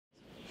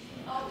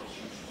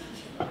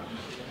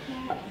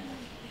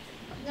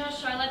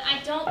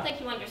like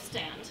you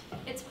understand.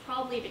 It's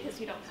probably because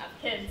you don't have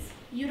kids.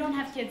 You don't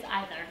have kids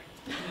either.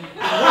 No,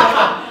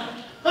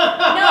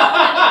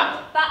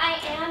 but I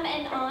am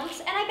an aunt,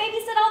 and I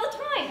babysit all the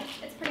time.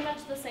 It's pretty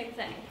much the same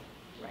thing.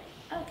 Right,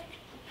 okay.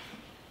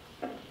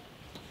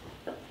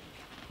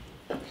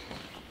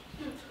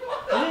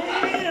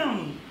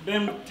 Damn!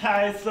 Them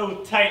ties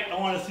so tight, I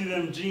want to see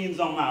them jeans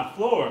on my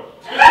floor.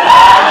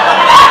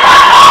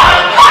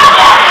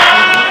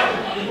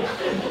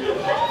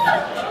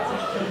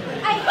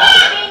 I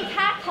hate being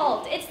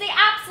catcalled. It's the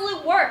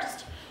absolute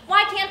worst.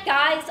 Why can't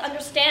guys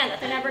understand that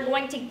they're never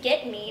going to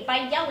get me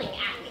by yelling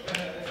at me?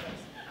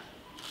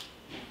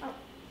 Oh,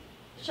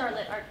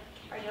 Charlotte, are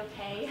you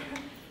okay? You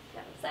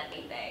haven't said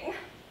anything.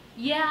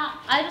 Yeah,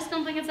 I just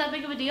don't think it's that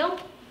big of a deal.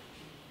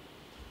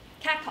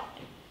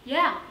 Catcalling.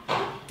 Yeah.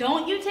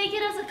 Don't you take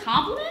it as a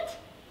compliment?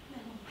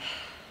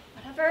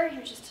 Whatever,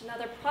 you're just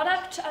another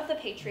product of the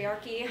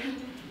patriarchy.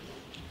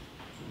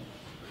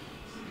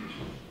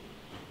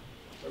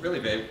 But really,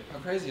 babe, how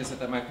crazy is it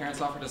that my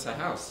parents offered us a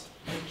house?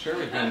 Sure,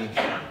 we've been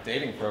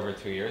dating for over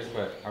 2 years,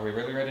 but are we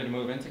really ready to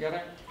move in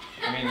together?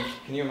 I mean,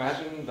 can you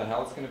imagine the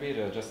hell it's going to be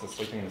to just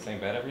sleeping in the same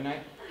bed every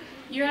night?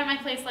 You're at my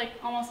place like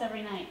almost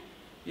every night.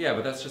 Yeah,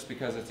 but that's just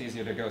because it's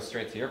easier to go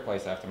straight to your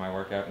place after my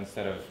workout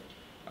instead of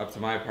up to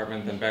my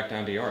apartment then back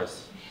down to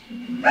yours. The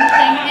thing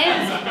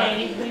is,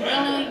 babe, we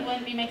really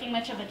wouldn't be making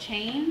much of a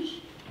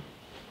change.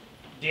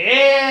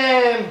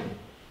 Damn!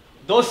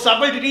 Those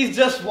supple titties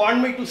just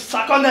want me to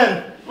suck on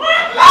them. What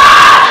the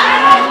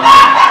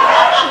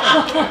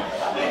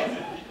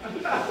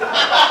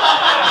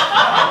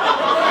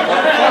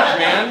fuck,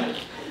 man?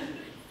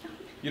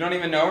 You don't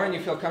even know her and you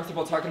feel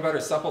comfortable talking about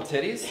her supple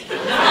titties?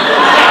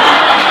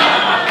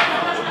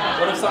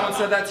 What if someone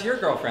said that to your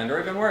girlfriend, or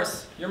even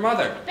worse, your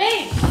mother?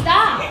 Babe,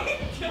 stop!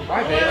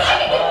 Why, babe?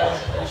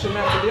 You shouldn't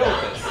have to deal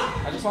with this.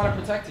 I just want to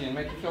protect you and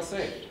make you feel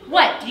safe.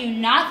 What, do you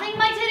not think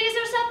my titties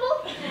are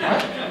supple?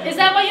 What? Is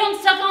that why you don't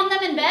suck on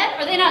them in bed?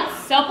 Are they not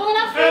supple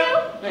enough for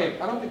you?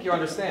 Babe, I don't think you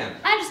understand.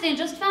 I understand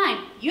just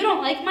fine. You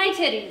don't like my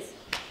titties.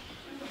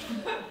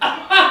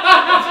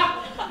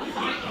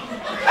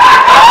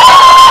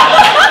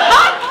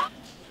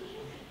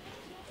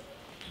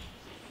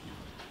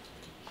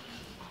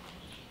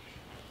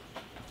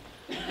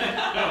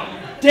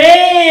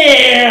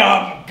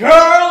 Damn,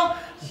 girl!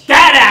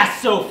 That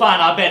ass so fine,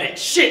 I bet it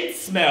shit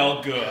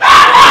smell good. I'm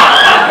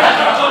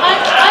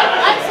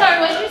sorry,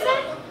 what did you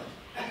say?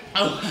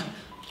 Oh,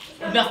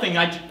 nothing,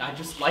 I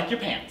just like your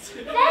pants.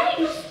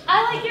 Thanks!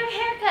 I like your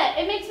haircut.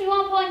 It makes me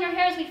want to pull on your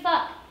hair as we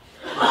fuck.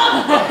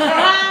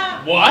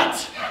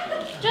 What?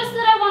 Just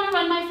that I want to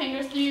run my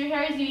fingers through your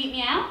hair as you eat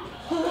me out.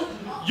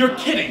 You're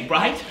kidding,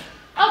 right?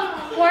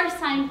 Of course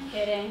I'm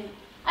kidding.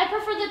 I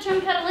prefer the term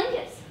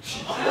cunnilingus.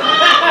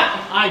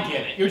 I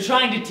get it. You're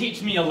trying to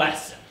teach me a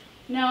lesson.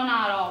 No,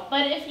 not at all.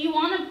 But if you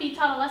want to be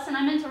taught a lesson,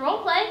 I'm into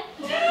roleplay.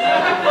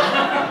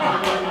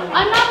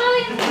 I'm not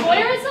really into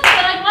voyeurism,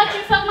 but I'd watch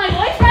you fuck my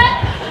boyfriend.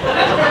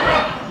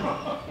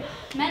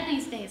 Men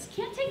these days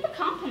can't take the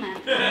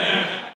compliment.